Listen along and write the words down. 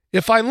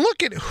if I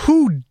look at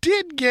who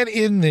did get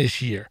in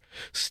this year,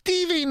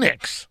 Stevie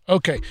Nicks.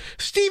 Okay,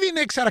 Stevie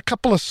Nicks had a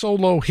couple of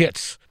solo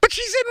hits, but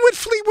she's in with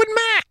Fleetwood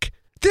Mac.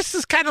 This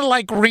is kind of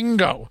like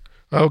Ringo.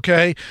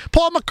 Okay,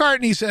 Paul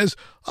McCartney says,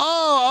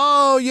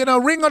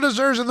 Ringo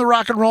deserves in the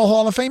Rock and Roll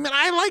Hall of Fame, and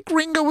I like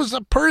Ringo as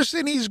a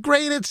person. He's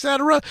great,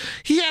 etc.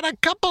 He had a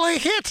couple of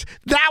hits.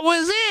 That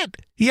was it.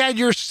 He had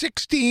your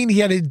 16. He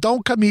had a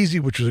Don't Come Easy,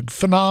 which was a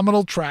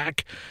phenomenal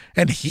track,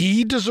 and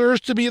he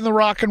deserves to be in the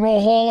Rock and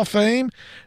Roll Hall of Fame.